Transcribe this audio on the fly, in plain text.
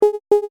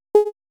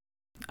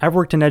I've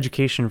worked in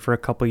education for a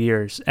couple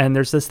years, and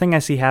there's this thing I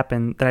see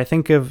happen that I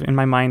think of in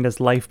my mind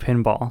as life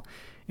pinball.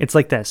 It's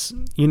like this.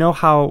 You know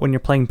how when you're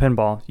playing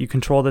pinball, you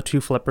control the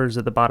two flippers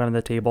at the bottom of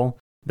the table?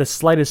 The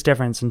slightest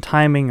difference in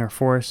timing or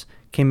force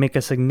can make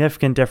a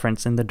significant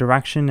difference in the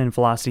direction and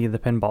velocity of the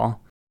pinball.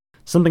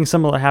 Something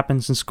similar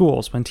happens in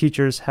schools when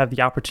teachers have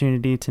the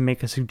opportunity to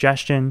make a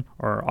suggestion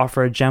or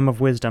offer a gem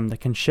of wisdom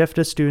that can shift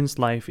a student's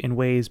life in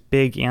ways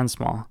big and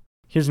small.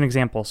 Here's an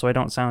example so I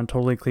don't sound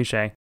totally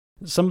cliche.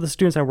 Some of the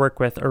students I work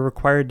with are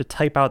required to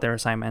type out their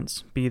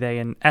assignments, be they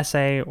an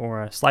essay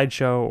or a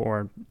slideshow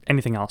or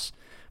anything else.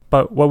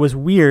 But what was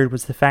weird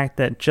was the fact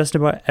that just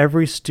about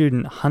every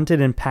student hunted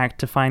and pecked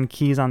to find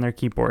keys on their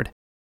keyboard.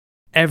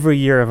 Every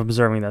year of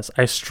observing this,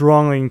 I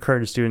strongly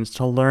encourage students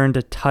to learn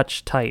to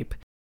touch type.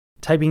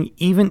 Typing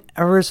even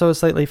ever so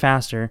slightly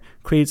faster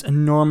creates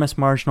enormous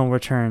marginal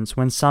returns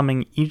when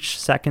summing each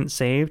second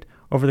saved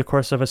over the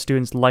course of a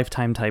student's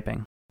lifetime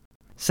typing.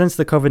 Since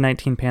the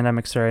COVID-19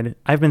 pandemic started,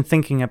 I've been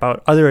thinking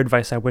about other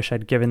advice I wish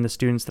I'd given the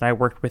students that I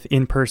worked with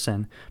in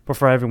person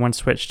before everyone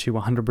switched to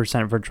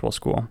 100% virtual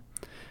school.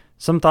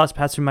 Some thoughts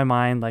pass through my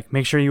mind, like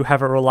make sure you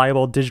have a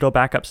reliable digital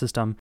backup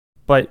system,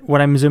 but what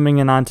I'm zooming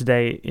in on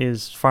today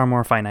is far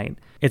more finite.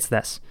 It's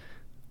this.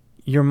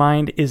 Your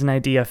mind is an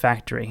idea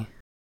factory.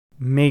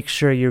 Make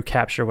sure you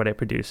capture what it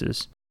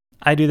produces.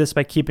 I do this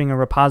by keeping a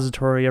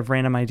repository of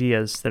random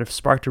ideas that have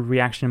sparked a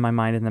reaction in my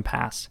mind in the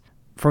past.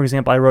 For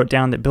example, I wrote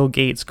down that Bill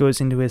Gates goes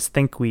into his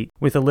ThinkWeek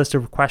with a list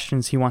of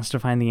questions he wants to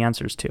find the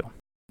answers to.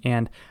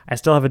 And I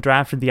still have a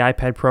draft of the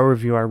iPad Pro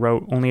review I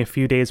wrote only a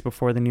few days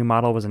before the new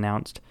model was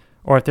announced.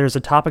 Or if there's a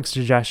topic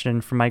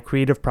suggestion for my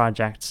creative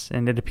projects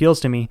and it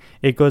appeals to me,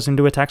 it goes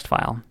into a text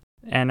file.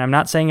 And I'm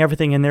not saying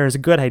everything in there is a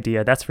good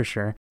idea, that's for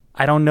sure.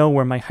 I don't know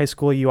where my high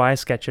school UI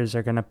sketches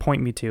are going to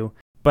point me to,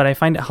 but I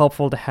find it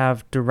helpful to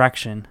have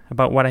direction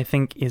about what I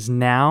think is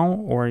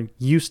now or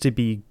used to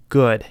be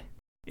good.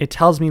 It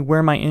tells me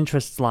where my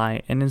interests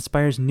lie and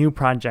inspires new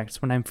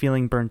projects when I'm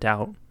feeling burnt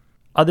out.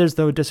 Others,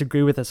 though,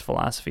 disagree with this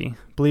philosophy,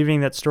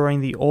 believing that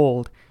storing the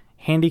old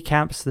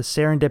handicaps the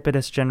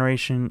serendipitous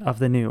generation of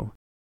the new.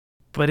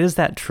 But is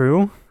that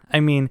true? I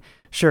mean,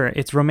 sure,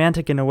 it's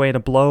romantic in a way to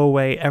blow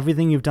away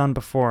everything you've done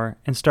before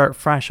and start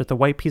fresh with a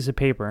white piece of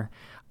paper.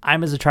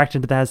 I'm as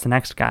attracted to that as the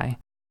next guy.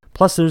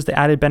 Plus, there's the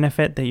added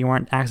benefit that you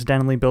aren't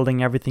accidentally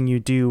building everything you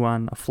do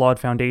on a flawed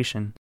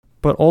foundation.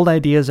 But old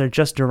ideas are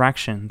just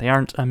direction. They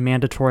aren't a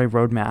mandatory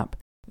roadmap.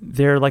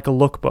 They're like a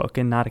lookbook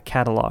and not a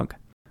catalog.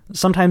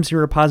 Sometimes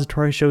your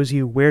repository shows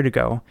you where to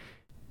go,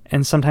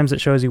 and sometimes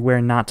it shows you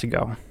where not to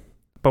go.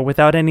 But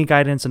without any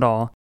guidance at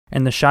all,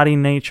 and the shoddy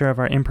nature of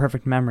our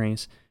imperfect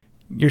memories,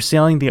 you're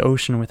sailing the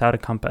ocean without a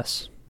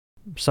compass.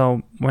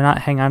 So why not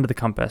hang on to the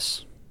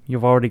compass?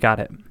 You've already got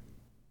it.